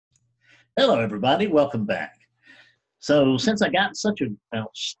Hello, everybody. Welcome back. So, since I got such an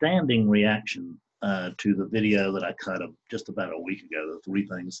outstanding reaction to the video that I cut just about a week ago, the three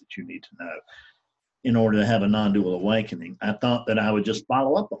things that you need to know in order to have a non dual awakening, I thought that I would just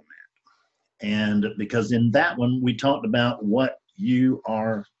follow up on that. And because in that one, we talked about what you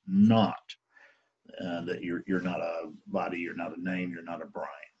are not, that you're not a body, you're not a name, you're not a brain.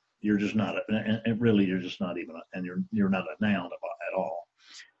 You're just not, and really, you're just not even, and you're not a noun at all.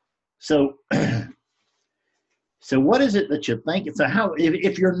 So, So what is it that you think? So how,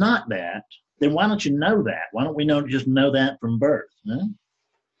 if you're not that, then why don't you know that? Why don't we just know that from birth? Huh?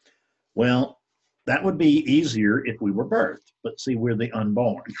 Well, that would be easier if we were birthed, but see, we're the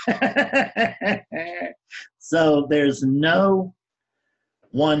unborn. So there's no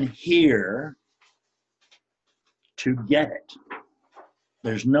one here to get it.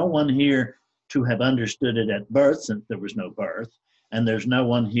 There's no one here to have understood it at birth, since there was no birth, and there's no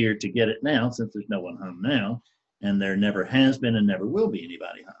one here to get it now, since there's no one home now, and there never has been and never will be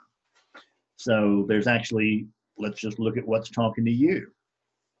anybody home. So there's actually, let's just look at what's talking to you.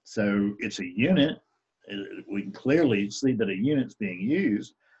 So it's a unit. We can clearly see that a unit's being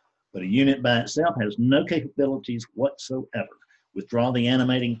used, but a unit by itself has no capabilities whatsoever. Withdraw the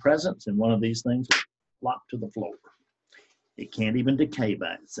animating presence, and one of these things will flop to the floor. It can't even decay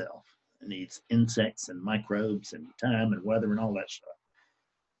by itself. It needs insects and microbes and time and weather and all that stuff.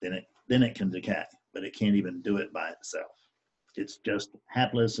 Then it can decay, but it can't even do it by itself. It's just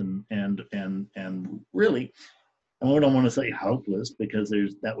hapless and really, and we don't want to say hopeless, because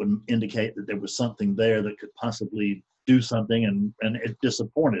that would indicate that there was something there that could possibly do something, and it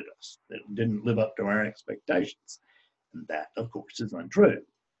disappointed us. It didn't live up to our expectations. And that, of course, is untrue.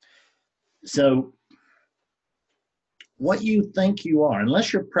 So what you think you are,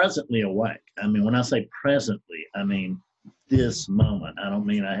 unless you're presently awake. I mean, when I say presently, I mean this moment. I don't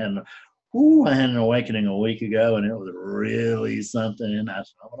mean I had an awakening a week ago and it was really something.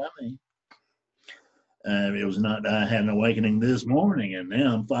 That's not what I mean. It was not, I had an awakening this morning and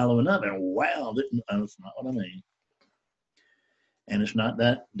now I'm following up and wow, that's not what I mean. And it's not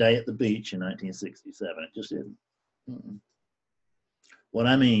that day at the beach in 1967. It just isn't. What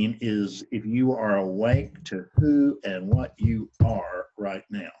I mean is, if you are awake to who and what you are right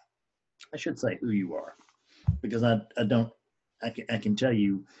now, I should say who you are, because I can tell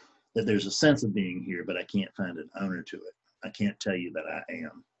you that there's a sense of being here, but I can't find an owner to it. I can't tell you that I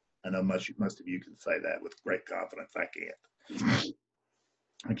am. I know most of you can say that with great confidence. I can't.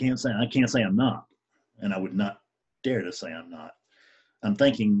 I can't say I'm not, and I would not dare to say I'm not. I'm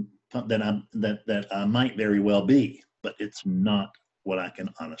thinking that I might very well be, but it's not what I can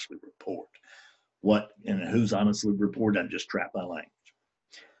honestly report. What and who's honestly reported, I'm just trapped by language.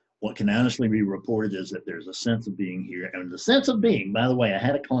 What can honestly be reported is that there's a sense of being here. And the sense of being, by the way, I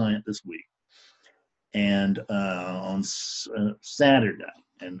had a client this week, and on Saturday,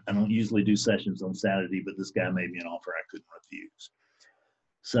 and I don't usually do sessions on Saturday, but this guy made me an offer I couldn't refuse.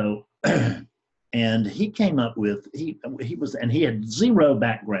 So, and he came up with, he had zero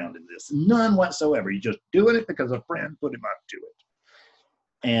background in this, none whatsoever. He just doing it because a friend put him up to it.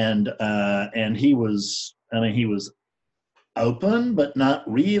 And he was open, but not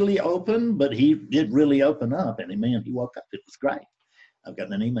really open, but he did really open up. And man, he woke up. It was great. I've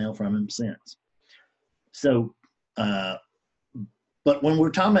gotten an email from him since. So, but when we're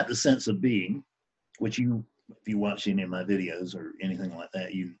talking about the sense of being, which if you watch any of my videos or anything like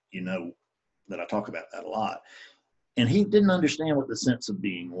that, you know that I talk about that a lot. And he didn't understand what the sense of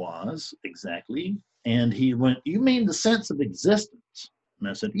being was exactly. And he went, "You mean the sense of existence?" And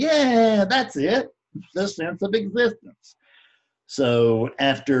I said, "Yeah, that's it, the sense of existence." So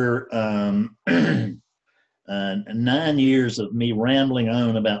after 9 years of me rambling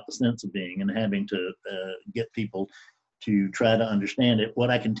on about the sense of being and having to get people to try to understand it,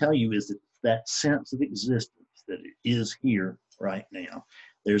 what I can tell you is that sense of existence that it is here right now.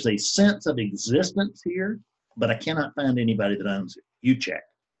 There's a sense of existence here, but I cannot find anybody that owns it. You check.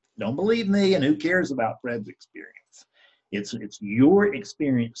 Don't believe me, and who cares about Fred's experience? It's your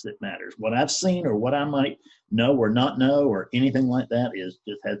experience that matters. What I've seen or what I might know or not know or anything like that just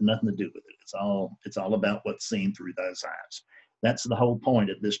has nothing to do with it. It's all about what's seen through those eyes. That's the whole point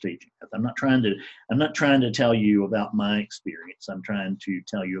of this teaching. I'm not trying to tell you about my experience. I'm trying to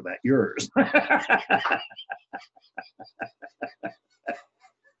tell you about yours.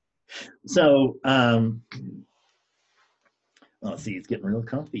 So, see, he's getting real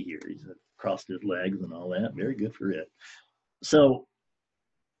comfy here. He's crossed his legs and all that. Very good for it. So,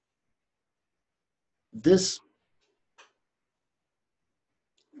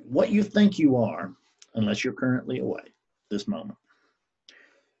 what you think you are, unless you're currently awake, this moment,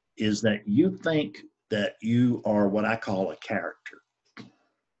 is that you think that you are what I call a character.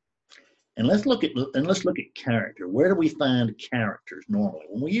 And let's look at character. Where do we find characters normally?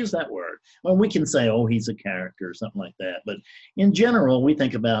 When we use that word, well, we can say, oh, he's a character or something like that. But in general, we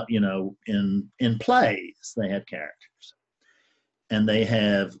think about, in plays, they have characters. And they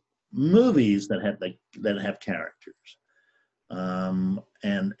have movies that have characters.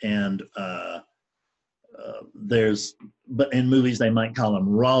 But in movies, they might call them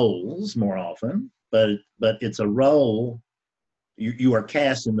roles more often, but it's a role. You are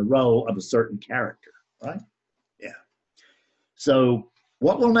cast in the role of a certain character, right? Yeah. So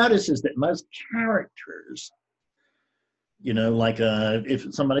what we'll notice is that most characters, like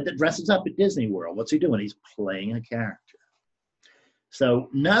if somebody that dresses up at Disney World, what's he doing? He's playing a character. So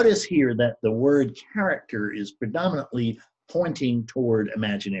notice here that the word character is predominantly pointing toward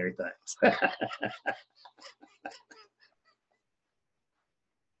imaginary things.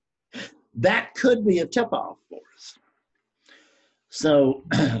 That could be a tip-off for us. So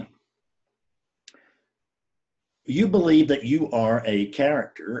you believe that you are a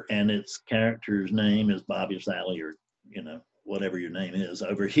character, and its character's name is Bobby or Sally, or whatever your name is.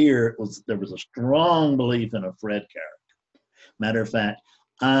 Over here, there was a strong belief in a Fred character. Matter of fact,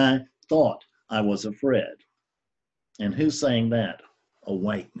 I thought I was a Fred. And who's saying that?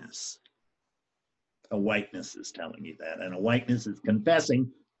 Awakeness. Awakeness is telling you that, and awakeness is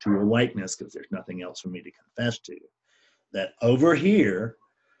confessing to awakeness, because there's nothing else for me to confess to. That over here,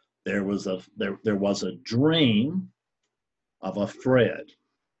 there was a dream of a Fred.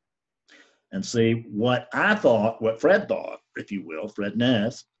 And see, what Fred thought, if you will, Fred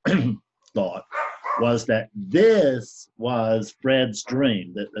Ness thought, was that this was Fred's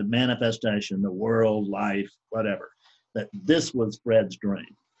dream, that the manifestation, the world, life, whatever, that this was Fred's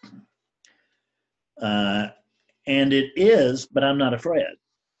dream. And it is, but I'm not a Fred.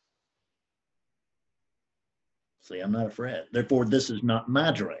 See, I'm not a Fred. Therefore, this is not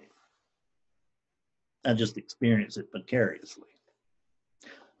my dream. I just experience it vicariously.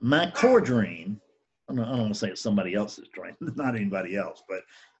 My core dream, I don't want to say it's somebody else's dream, not anybody else, but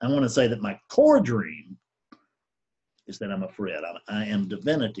I want to say that my core dream is that I'm a Fred. I am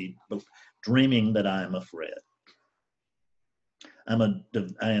divinity dreaming that I am a Fred. I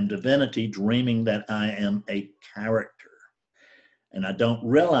am divinity dreaming that I am a character. And I don't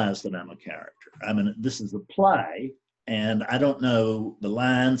realize that I'm a character. This is a play, and I don't know the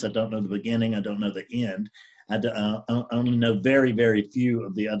lines. I don't know the beginning. I don't know the end. I only know very, very few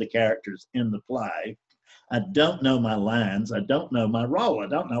of the other characters in the play. I don't know my lines. I don't know my role. I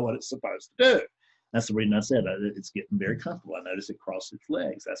don't know what it's supposed to do. That's the reason I said it's getting very comfortable. I notice it crossed its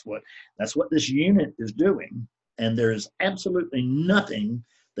legs. That's what this unit is doing, and there is absolutely nothing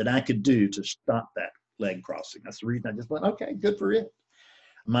that I could do to stop that leg crossing. That's the reason I just went, okay, good for it.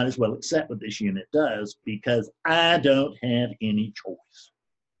 I might as well accept what this unit does, because I don't have any choice.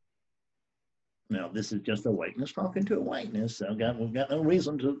 Now, this is just awakeness talking to awakeness. So we've got no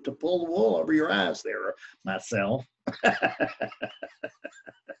reason to pull the wool over your eyes there, myself.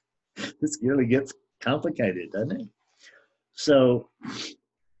 This really gets complicated, doesn't it? So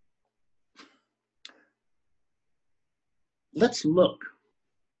let's look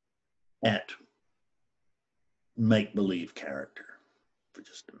at make-believe character for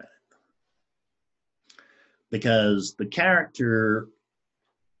just a minute. Because the character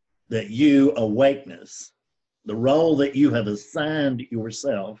that you awakeness, the role that you have assigned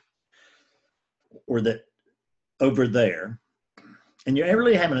yourself, or that over there, and you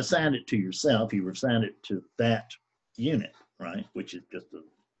really haven't assigned it to yourself, you've assigned it to that unit, right? Which is just a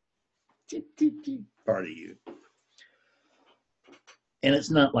part of you. And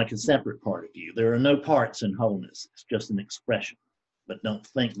it's not like a separate part of you. There are no parts in wholeness. It's just an expression. But don't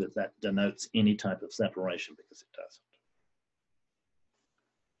think that that denotes any type of separation, because it doesn't.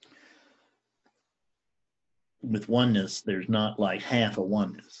 With oneness, there's not like half a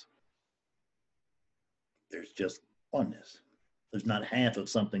oneness. There's just oneness. There's not half of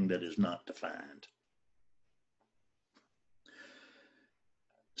something that is not defined.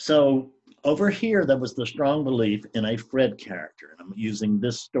 So over here, there was the strong belief in a Fred character. And I'm using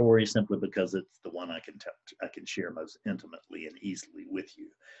this story simply because it's the one I can share most intimately and easily with you.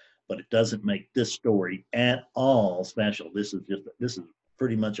 But it doesn't make this story at all special. This is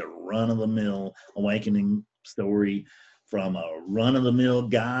pretty much a run-of-the-mill awakening story from a run-of-the-mill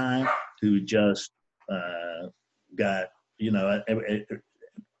guy who just got, the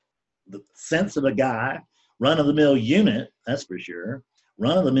sense of a guy, run-of-the-mill unit, that's for sure.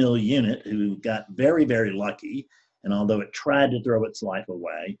 Run-of-the-mill unit who got very, very lucky, and although it tried to throw its life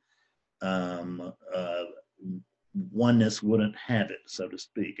away, oneness wouldn't have it, so to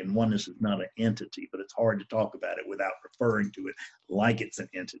speak. And oneness is not an entity, but it's hard to talk about it without referring to it like it's an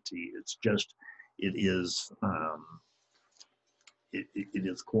entity. It's just, it is, it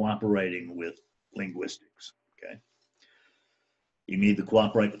is cooperating with linguistics, okay? You can either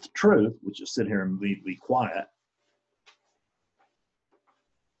cooperate with the truth, which is sit here and be quiet.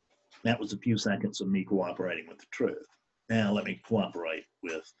 That was a few seconds of me cooperating with the truth. Now let me cooperate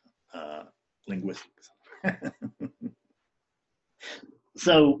with linguistics.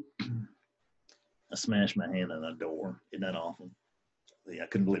 So I smashed my hand on a door. Isn't that awful? I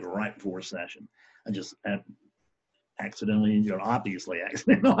couldn't believe it right before session. I just accidentally, obviously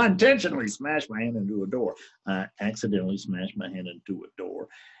accidentally, no, I intentionally smashed my hand into a door. I accidentally smashed my hand into a door,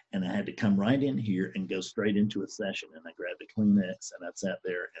 and I had to come right in here and go straight into a session. And I grabbed a Kleenex and I sat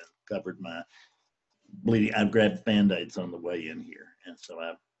there and covered my bleeding. I grabbed Band-Aids on the way in here, and so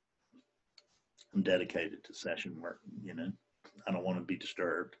I'm dedicated to session work. I don't want to be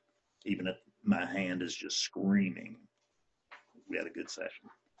disturbed, even if my hand is just screaming. We had a good session.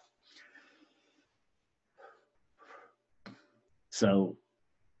 So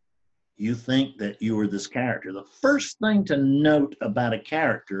you think that you are this character. The first thing to note about a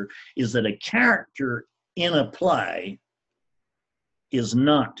character is that a character in a play is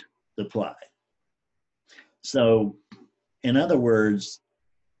not the play. So, in other words,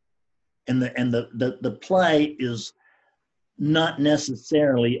 the play is not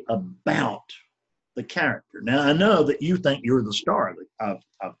necessarily about the character. Now, I know that you think you're the star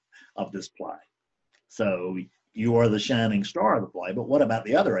of this play. So you are the shining star of the play, but what about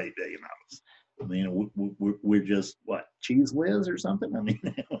the other 8 billion of us? I mean, we're just, what, cheese whiz or something? I mean,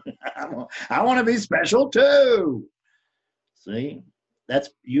 I want to be special too. See, that's,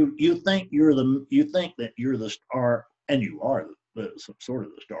 you think that you're the star, and you are sort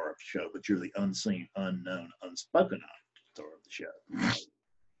of the star of the show, but you're the unseen, unknown, unspoken star of the show.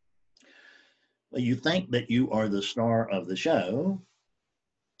 Well, you think that you are the star of the show,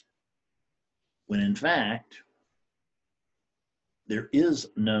 when in fact, there is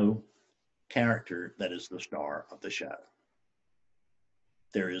no character that is the star of the show.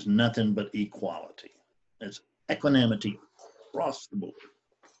 There is nothing but equality. There's equanimity across the board.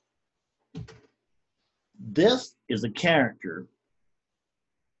 This is a character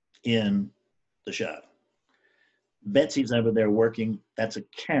in the show. Betsy's over there working. That's a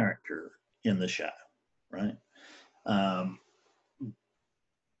character in the show, right?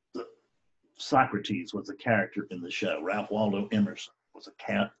 Socrates was a character in the show. Ralph Waldo Emerson was a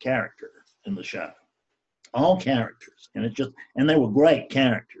character in the show. All characters, and they were great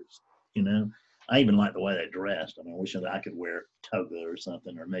characters. I even like the way they dressed. I mean, I wish I could wear toga or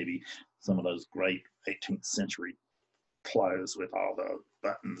something, or maybe some of those great 18th century clothes with all the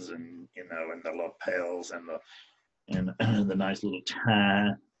buttons and and the lapels and the nice little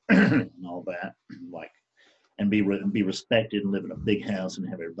tie and all that, and be respected and live in a big house and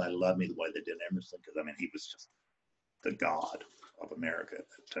have everybody love me the way they did Emerson, because I mean he was just the god of America at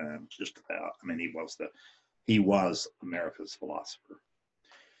that time, just about. I mean he was America's philosopher.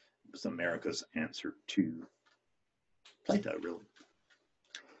 It was America's answer to Plato, really.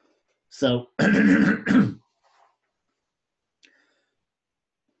 So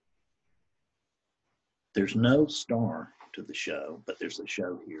there's no star to the show, but there's a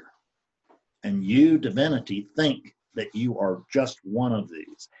show here. And you, divinity, think that you are just one of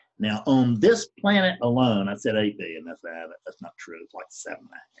these. Now, on this planet alone, I said 8 billion, that's not true, it's like 7.5.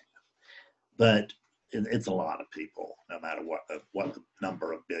 But it's a lot of people, no matter what the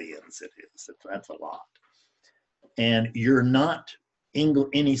number of billions it is. That's a lot. And you're not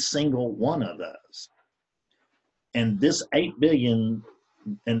any single one of those. And this 8 billion,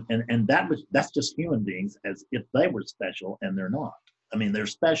 and that's just human beings as if they were special, and they're not. I mean, they're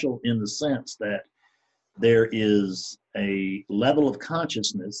special in the sense that there is a level of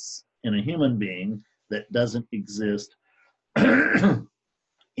consciousness in a human being that doesn't exist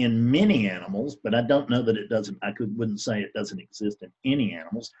in many animals, but I don't know that it doesn't. Wouldn't say it doesn't exist in any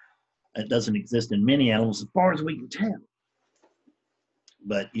animals. It doesn't exist in many animals as far as we can tell.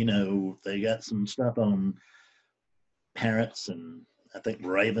 But they got some stuff on parrots and I think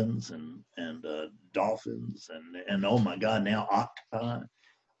ravens and dolphins and oh my God, now octopi.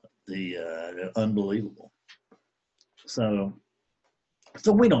 The unbelievable. So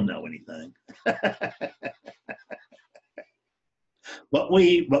we don't know anything. But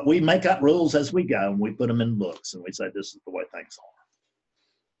we make up rules as we go, and we put them in books, and we say this is the way things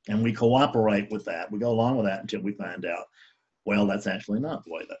are. And we cooperate with that. We go along with that until we find out, well, that's actually not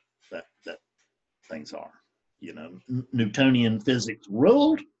the way that things are. Newtonian physics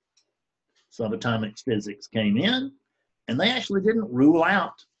ruled, subatomic physics came in, and they actually didn't rule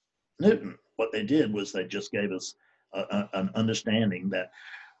out Newton. What they did was they just gave us an understanding that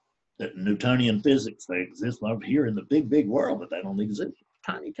Newtonian physics, they exist over here in the big, big world, but they don't exist.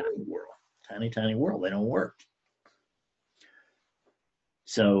 Tiny, tiny world. Tiny, tiny world. They don't work.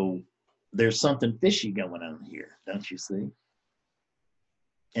 So there's something fishy going on here, don't you see?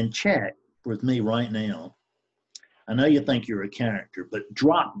 And check with me right now. I know you think you're a character, but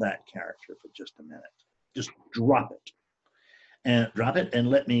drop that character for just a minute. Just drop it. And drop it, and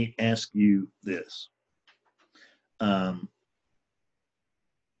let me ask you this.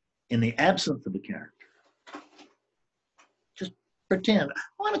 In the absence of a character, just pretend.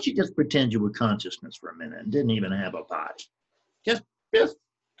 Why don't you just pretend you were consciousness for a minute and didn't even have a body? Just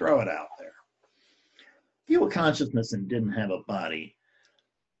throw it out there. If you were consciousness and didn't have a body,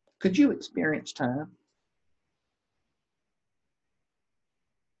 could you experience time?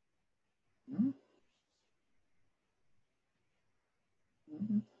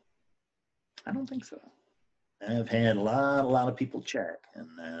 I don't think so. I've had a lot of people check, and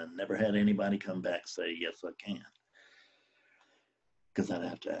never had anybody come back say, yes, I can. Because I'd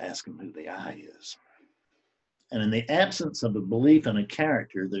have to ask them who the I is. And in the absence of a belief in a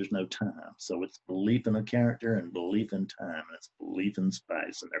character, there's no time. So it's belief in a character and belief in time, and it's belief in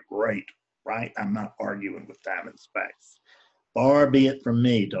space, and they're great, right? I'm not arguing with time and space. Far be it from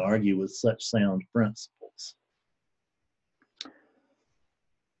me to argue with such sound principles.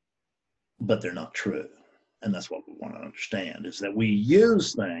 But they're not true. And that's what we want to understand, is that we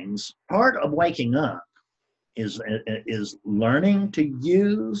use things. Part of waking up is learning to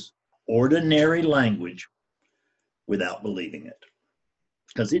use ordinary language without believing it.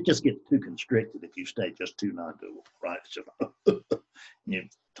 Because it just gets too constricted if you stay just too non-dual, right? So, you're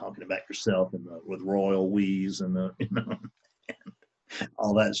talking about yourself and with royal we's and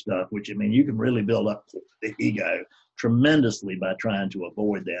all that stuff, which, I mean, you can really build up the ego tremendously by trying to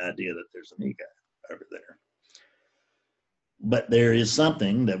avoid the idea that there's an ego over there. But there is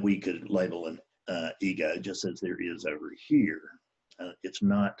something that we could label an ego, just as there is over here. It's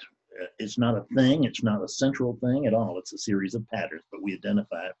not a thing. It's not a central thing at all. It's a series of patterns, but we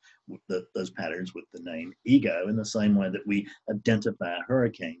identify those patterns with the name ego in the same way that we identify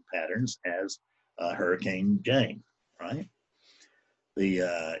hurricane patterns as Hurricane Jane, right?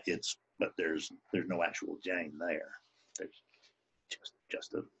 But there's no actual Jane there. There's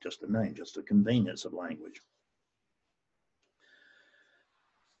just a name, just a convenience of language.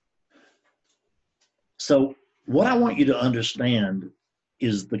 So what I want you to understand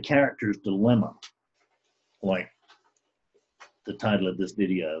is the character's dilemma, like the title of this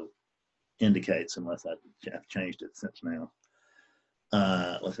video indicates, unless I've changed it since now.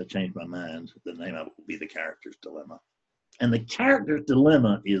 Unless I changed my mind, the name of it will be The Character's Dilemma. And the character's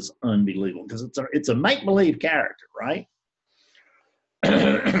dilemma is unbelievable because it's a make-believe character, right?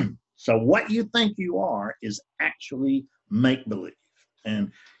 So what you think you are is actually make-believe.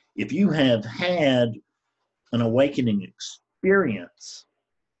 And if you have had an awakening experience,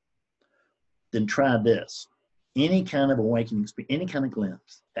 then try this. Any kind of awakening experience, any kind of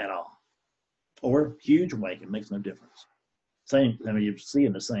glimpse at all, or huge awakening, makes no difference. Same, I mean, you're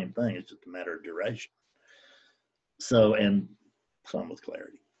seeing the same thing. It's just a matter of duration. So, and some with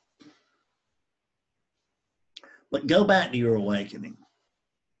clarity. But go back to your awakening,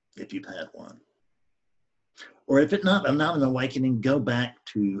 if you've had one. Or if it's not an awakening, go back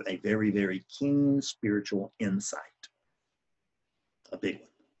to a very, very keen spiritual insight. A big one.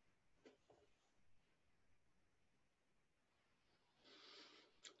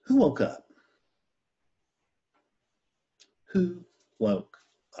 Who woke up? Who woke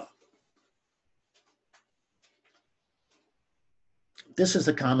up? This is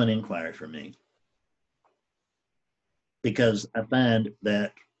a common inquiry for me, because I find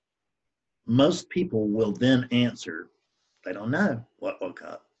that most people will then answer, they don't know what woke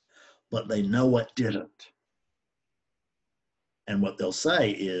up, but they know what didn't. And what they'll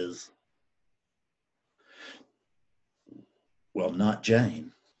say is, well, not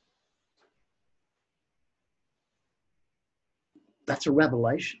Jane. That's a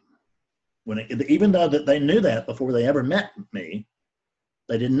revelation. Even though that they knew that before they ever met me,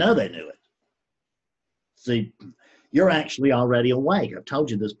 they didn't know they knew it. See, you're actually already awake. I've told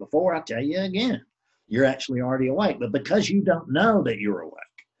you this before. I'll tell you again. You're actually already awake. But because you don't know that you're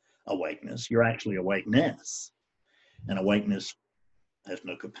awakeness, you're actually awakeness. And awakeness has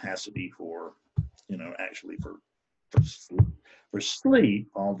no capacity for, actually for sleep,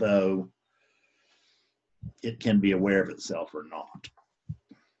 although it can be aware of itself or not.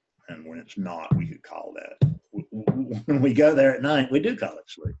 And when it's not, we could call that. When we go there at night, we do call it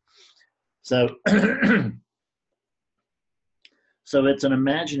sleep. So, so it's an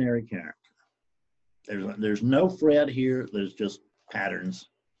imaginary character. There's no Fred here. There's just patterns,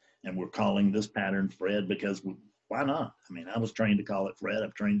 and we're calling this pattern Fred because why not? I mean, I was trained to call it Fred.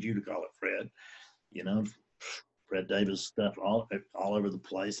 I've trained you to call it Fred. You know, Fred Davis stuff all over the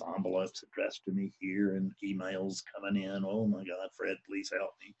place. Envelopes addressed to me here, and emails coming in. Oh my God, Fred, please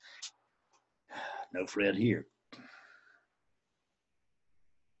help me. No Fred here.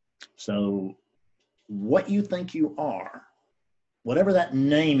 So, what you think you are, whatever that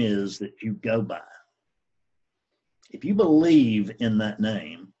name is that you go by, if you believe in that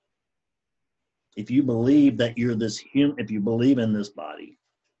name, if you believe that you're this human, if you believe in this body,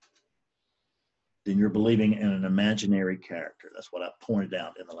 then you're believing in an imaginary character. That's what I pointed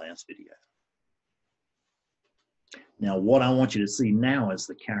out in the last video. Now, what I want you to see now is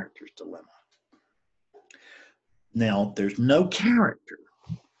the character's dilemma. Now, there's no character.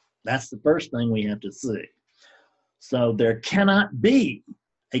 That's the first thing we have to see. So there cannot be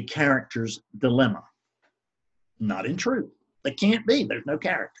a character's dilemma. Not in truth. There can't be. There's no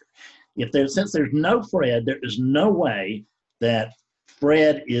character. Since there's no Fred, there is no way that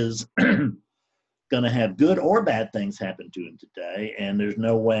Fred is going to have good or bad things happen to him today, and there's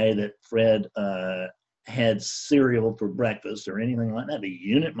no way that Fred had cereal for breakfast or anything like that. The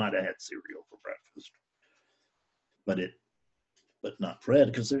unit might have had cereal for breakfast, but not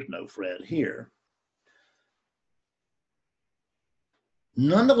Fred, because there's no Fred here.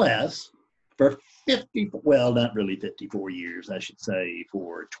 Nonetheless, for not really 54 years, I should say,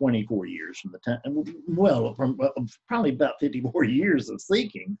 for 24 years from the time, from probably about 54 years of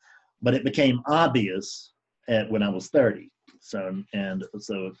seeking, but it became obvious when I was 30. It's 30,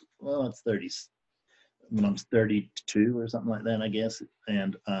 when I was 32 or something like that, I guess.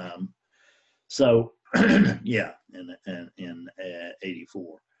 And so, yeah, in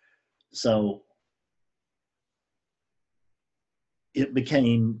 84. So it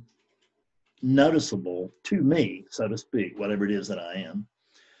became noticeable to me, so to speak, whatever it is that I am,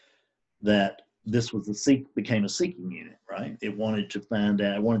 that this was became a seeking unit, right? It wanted to find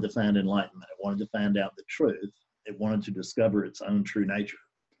enlightenment. It wanted to find out the truth. It wanted to discover its own true nature.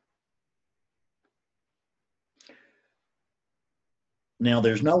 Now,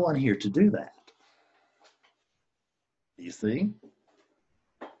 there's no one here to do that. You see?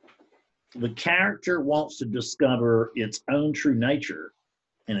 The character wants to discover its own true nature,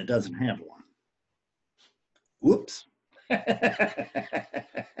 and it doesn't have one. Whoops.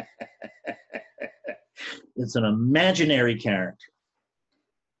 It's an imaginary character.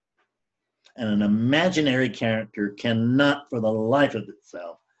 And an imaginary character cannot, for the life of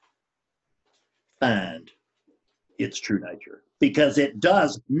itself, find its true nature because it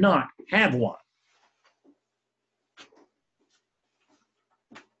does not have one.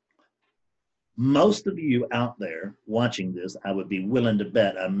 Most of you out there watching this, I would be willing to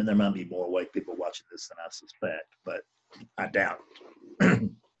bet, there might be more awake people watching this than I suspect, but I doubt it.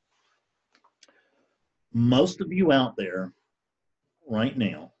 Most of you out there right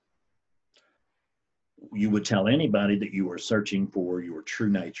now, you would tell anybody that you are searching for your true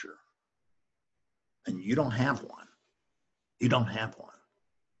nature, and you don't have one. You don't have one.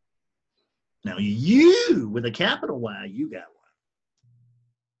 Now, you, with a capital Y, you got one.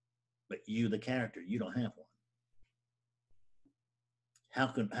 But you, the character, you don't have one. How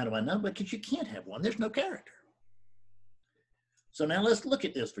do I know? Because you can't have one. There's no character. So now let's look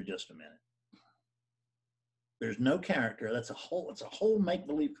at this for just a minute. There's no character. It's a whole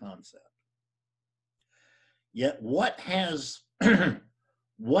make-believe concept. Yet what have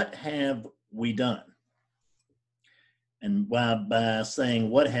we done? And by saying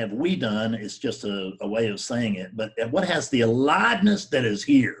what have we done, it's just a way of saying it. But what has the aliveness that is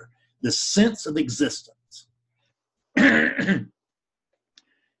here, the sense of existence? There's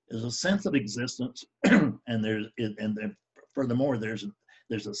a sense of existence, and furthermore, there's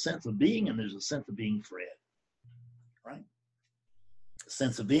a sense of being, and there's a sense of being Fred. Right? The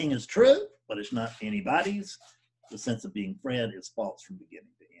sense of being is true, but it's not anybody's. The sense of being Fred is false from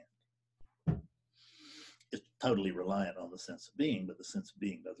beginning to end. It's totally reliant on the sense of being, but the sense of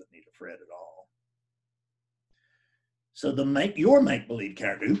being doesn't need a Fred at all. So your make-believe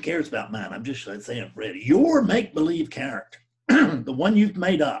character, who cares about mine? I'm just saying Fred. Your make-believe character, the one you've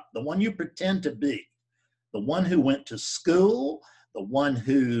made up, the one you pretend to be, the one who went to school, the one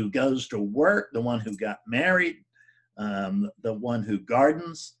who goes to work, the one who got married, the one who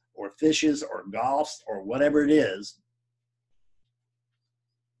gardens or fishes or golfs or whatever it is,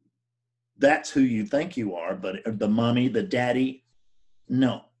 that's who you think you are. But the mommy, the daddy,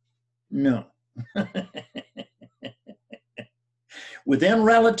 no. Within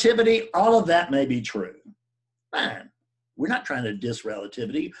relativity, all of that may be true. Fine. We're not trying to diss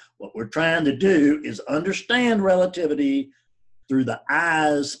relativity. What we're trying to do is understand relativity through the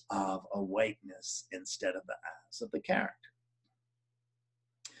eyes of awakeness instead of the eyes of the character.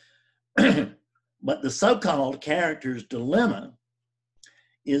 But the so-called character's dilemma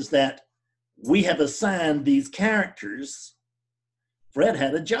is that we have assigned these characters. Fred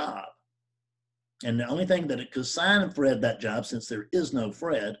had a job. And the only thing that it could assign Fred that job, since there is no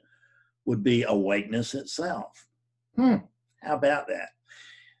Fred, would be awakeness itself. How about that?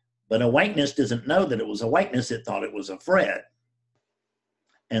 But awakeness doesn't know that it was awakeness. It thought it was a Fred.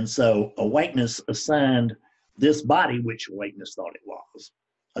 And so awakeness assigned this body, which awakeness thought it was,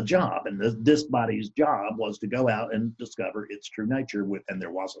 a job. And this body's job was to go out and discover its true nature, and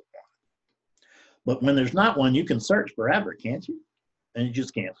there wasn't one. But when there's not one, you can search forever, can't you? And you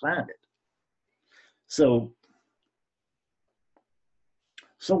just can't find it. So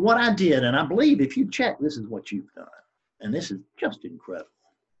what I did, and I believe if you check, this is what you've done. And this is just incredible.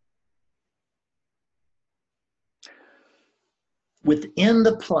 Within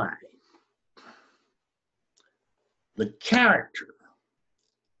the play, the character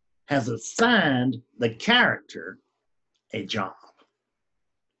has assigned the character a job.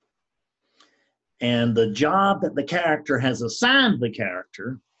 And the job that the character has assigned the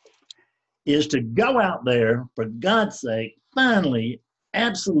character is to go out there, for God's sake, finally,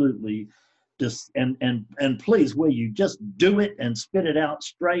 absolutely, and please, will you just do it and spit it out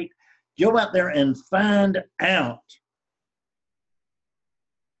straight? Go out there and find out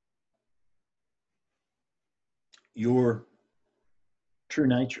your true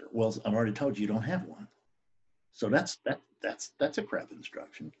nature. Well, I've already told you don't have one. So that's a crap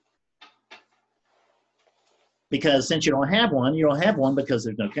instruction. Because since you don't have one because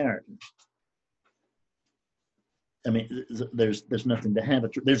there's no character. I mean, there's nothing to have.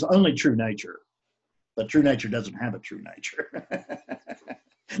 There's only true nature, but true nature doesn't have a true nature.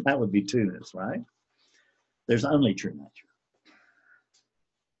 That would be two-ness, right? There's only true nature.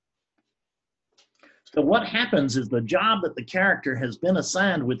 So what happens is the job that the character has been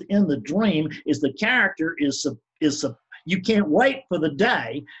assigned within the dream is the character is you can't wait for the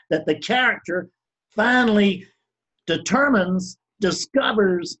day that the character finally discovers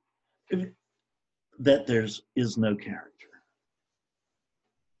that there is no character.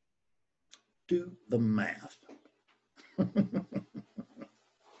 Do the math.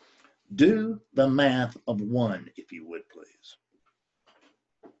 Do the math of one, if you would, please.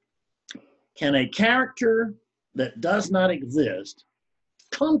 Can a character that does not exist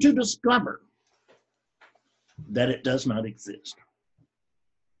come to discover that it does not exist?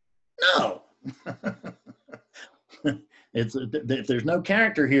 No. If there's no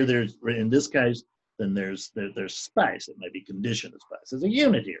character here, there's, in this case, then there's space. It may be conditioned as space. There's a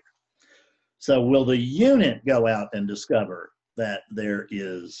unit here. So will the unit go out and discover that there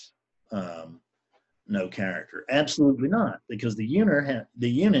is no character? Absolutely not, because the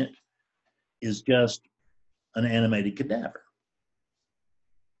unit is just an animated cadaver.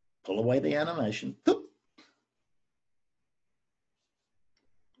 Pull away the animation. Poop.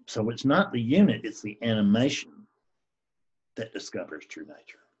 So it's not the unit, it's the animation that discovers true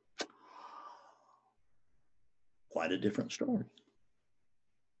nature. Quite a different story.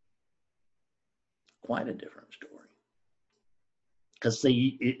 Quite a different story. Because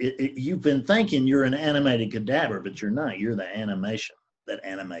see, you've been thinking you're an animated cadaver, but you're not. You're the animation that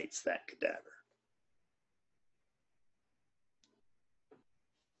animates that cadaver.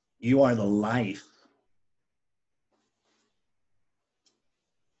 You are the life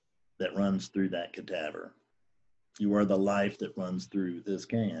that runs through that cadaver. You are the life that runs through this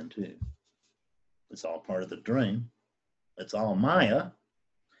can too. It's all part of the dream. It's all Maya.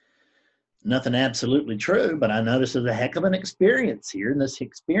 Nothing absolutely true, but I notice there's a heck of an experience here, and this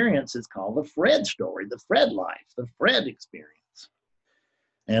experience is called the Fred story, the Fred life, the Fred experience.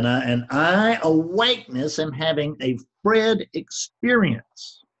 And I, awakeness, am having a Fred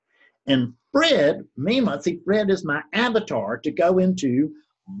experience. And Fred, Fred is my avatar to go into,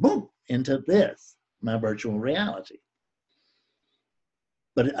 boom, into this, my virtual reality.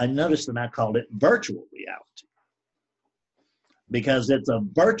 But I noticed that I called it virtual reality because it's a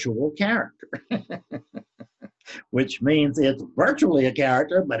virtual character, which means it's virtually a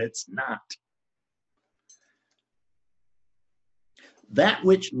character, but it's not. That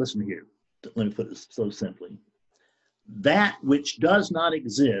which, listen here, let me put it so simply. That which does not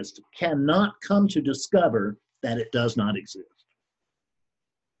exist cannot come to discover that it does not exist.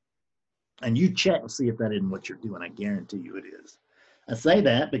 And you check and see if that isn't what you're doing. I guarantee you it is. I say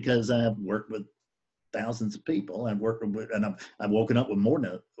that because I've worked with thousands of people. I'm working with, and I've woken up more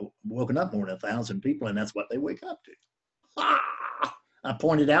than 1,000 people, and that's what they wake up to. Ah! I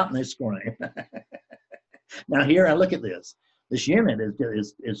pointed out, and they scream. Now here, I look at this. This unit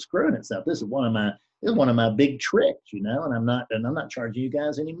is screwing itself. This is one of my big tricks, you know, and I'm not charging you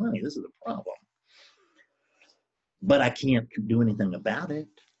guys any money. This is a problem. But I can't do anything about it.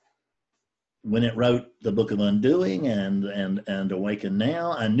 When it wrote the Book of Undoing and Awaken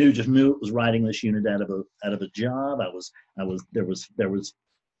Now, I just knew it was writing this unit out of a job. There was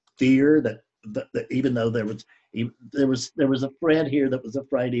fear that even though there was a Fred here that was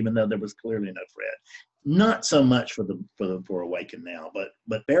afraid, even though there was clearly no Fred. Not so much for Awaken Now, but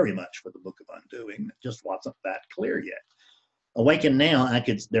very much for the Book of Undoing. It just wasn't that clear yet. Awaken Now,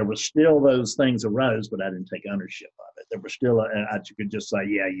 there were still those things arose, but I didn't take ownership of it. There were still, I could just say,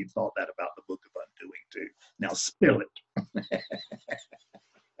 yeah, you thought that about the Book of Undoing too. Now spill it.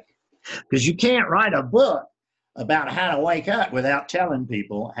 Because you can't write a book about how to wake up without telling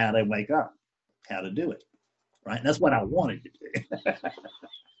people how to wake up, how to do it, right? And that's what I wanted to do.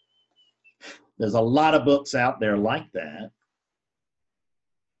 There's a lot of books out there like that,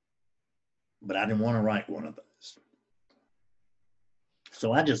 but I didn't want to write one of those.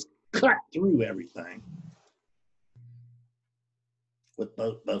 So I just cut through everything with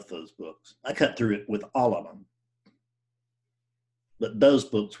both those books. I cut through it with all of them. But those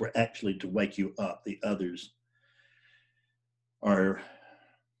books were actually to wake you up. The others are,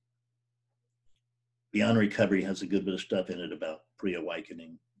 Beyond Recovery has a good bit of stuff in it about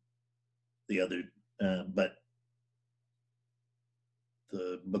pre-awakening. The other, but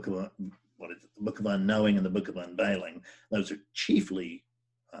the Book of the Book of Unknowing and the Book of Unveiling, those are chiefly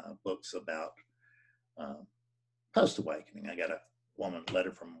books about post-awakening. I got a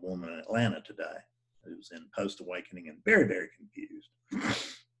letter from a woman in Atlanta today who's in post-awakening and very, very confused.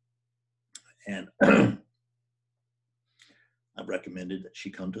 And I recommended that she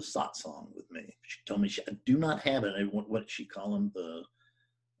come to satsang with me. She told me I do not have it. What she call them?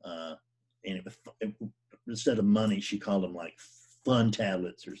 Instead of money, she called them like fun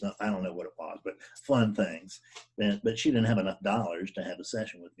tablets or something. I don't know what it was, but fun things. But she didn't have enough dollars to have a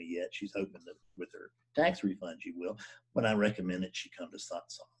session with me yet. She's hoping that with her tax refund she will. But I recommend that she come to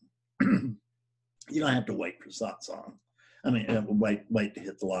satsang. You don't have to wait for satsang. I mean, wait to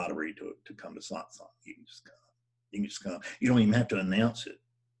hit the lottery to come to satsang. You can just come. You can just come. You don't even have to announce it.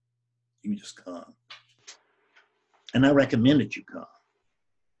 You can just come. And I recommend that you come.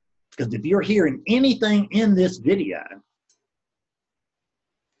 Because if you're hearing anything in this video,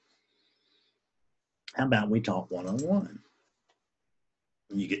 how about we talk one-on-one?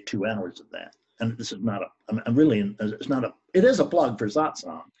 And you get 2 hours of that. And this is not it is a plug for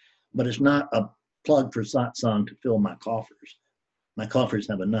satsang, but it's not a plug for satsang to fill my coffers. My coffers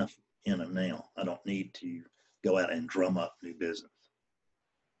have enough in them now. I don't need to go out and drum up new business.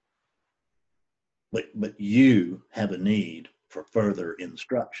 But you have a need for further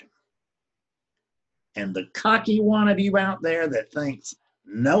instruction. And the cocky one of you out there that thinks,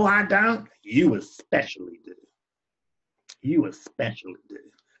 no, I don't, you especially do. You especially do.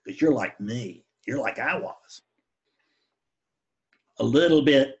 Because you're like me. You're like I was. A little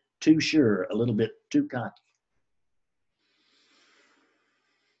bit too sure, a little bit too cocky.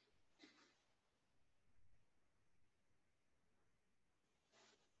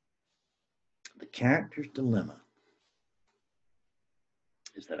 The character's dilemma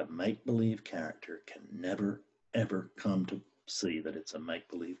is that a make-believe character can never, ever come to see that it's a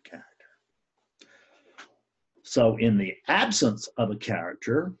make-believe character. So in the absence of a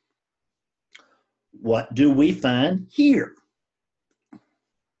character, what do we find here?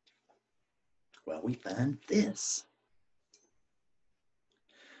 Well, we find this.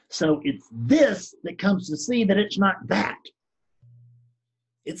 So it's this that comes to see that it's not that.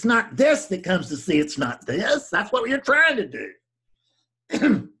 It's not this that comes to see it's not this. That's what you're trying to do.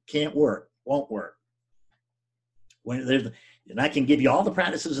 Can't work, won't work. And I can give you all the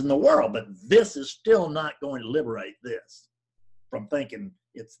practices in the world, but this is still not going to liberate this from thinking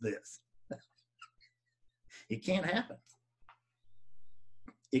it's this. It can't happen.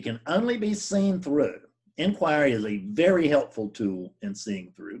 It can only be seen through. Inquiry is a very helpful tool in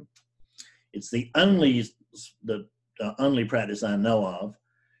seeing through. It's the only practice I know of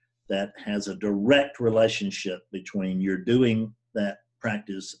that has a direct relationship between your doing that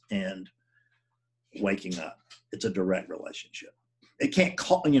practice and waking up. It's a direct relationship. It can't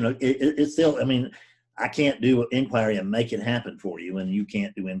call, it's still, I mean, I can't do inquiry and make it happen for you, and you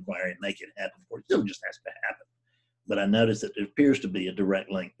can't do inquiry and make it happen for you. It still just has to happen. But I noticed that there appears to be a direct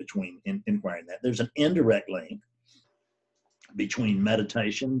link between inquiry and that. There's an indirect link between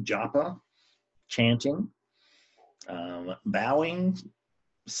meditation, japa, chanting, bowing,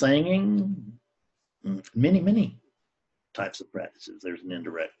 singing, many types of practices. There's an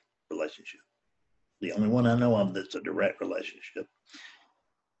indirect relationship. The only one I know of that's a direct relationship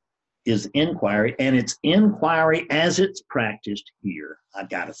is inquiry, and it's inquiry as it's practiced here. I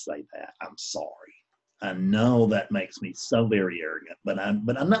gotta say that. I'm sorry. I know that makes me so very arrogant, but I'm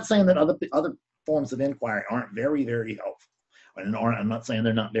not saying that other forms of inquiry aren't very, very helpful. And I'm not saying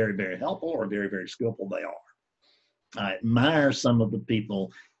they're not very, very helpful or very, very skillful. They are. I admire some of the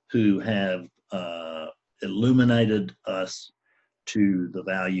people who have illuminated us to the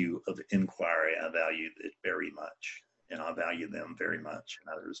value of inquiry. I value it very much, and I value them very much, and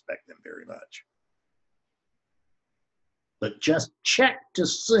I respect them very much. But just check to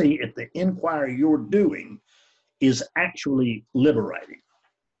see if the inquiry you're doing is actually liberating.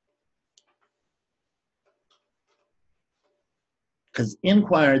 Because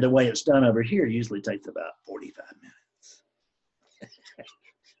inquiry, the way it's done over here, usually takes about 45 minutes.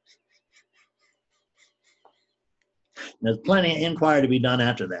 There's plenty of inquiry to be done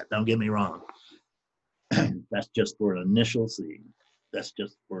after that, don't get me wrong. That's just for an initial seed. That's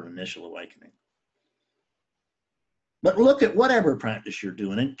just for an initial awakening. But look at whatever practice you're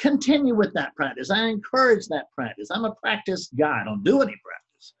doing and continue with that practice. I encourage that practice. I'm a practice guy. I don't do any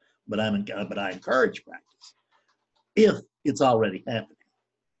practice, but I encourage practice if it's already happening.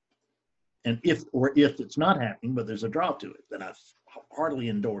 And if it's not happening, but there's a draw to it, then I heartily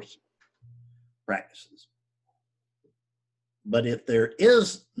endorse practices. But if there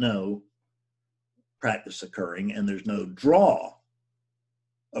is no practice occurring and there's no draw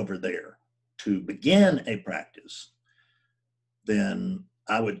over there to begin a practice, then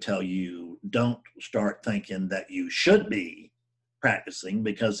I would tell you, don't start thinking that you should be practicing,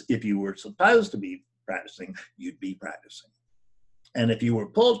 because if you were supposed to be practicing, you'd be practicing. And if you were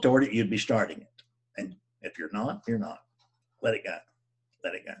pulled toward it, you'd be starting it. And if you're not, you're not. Let it go.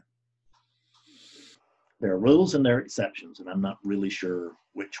 Let it go. There are rules and there are exceptions, and I'm not really sure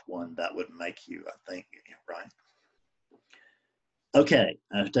which one that would make you, I think, right? Okay,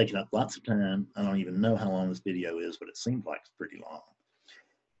 I've taken up lots of time. I don't even know how long this video is, but it seems like it's pretty long.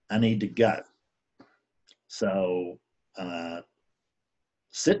 I need to go. So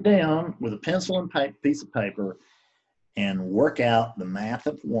sit down with a pencil and piece of paper and work out the math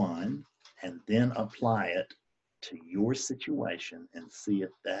of 1, and then apply it to your situation and see if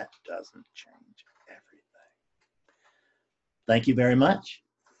that doesn't change everything. Thank you very much.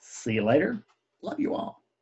 See you later. Love you all.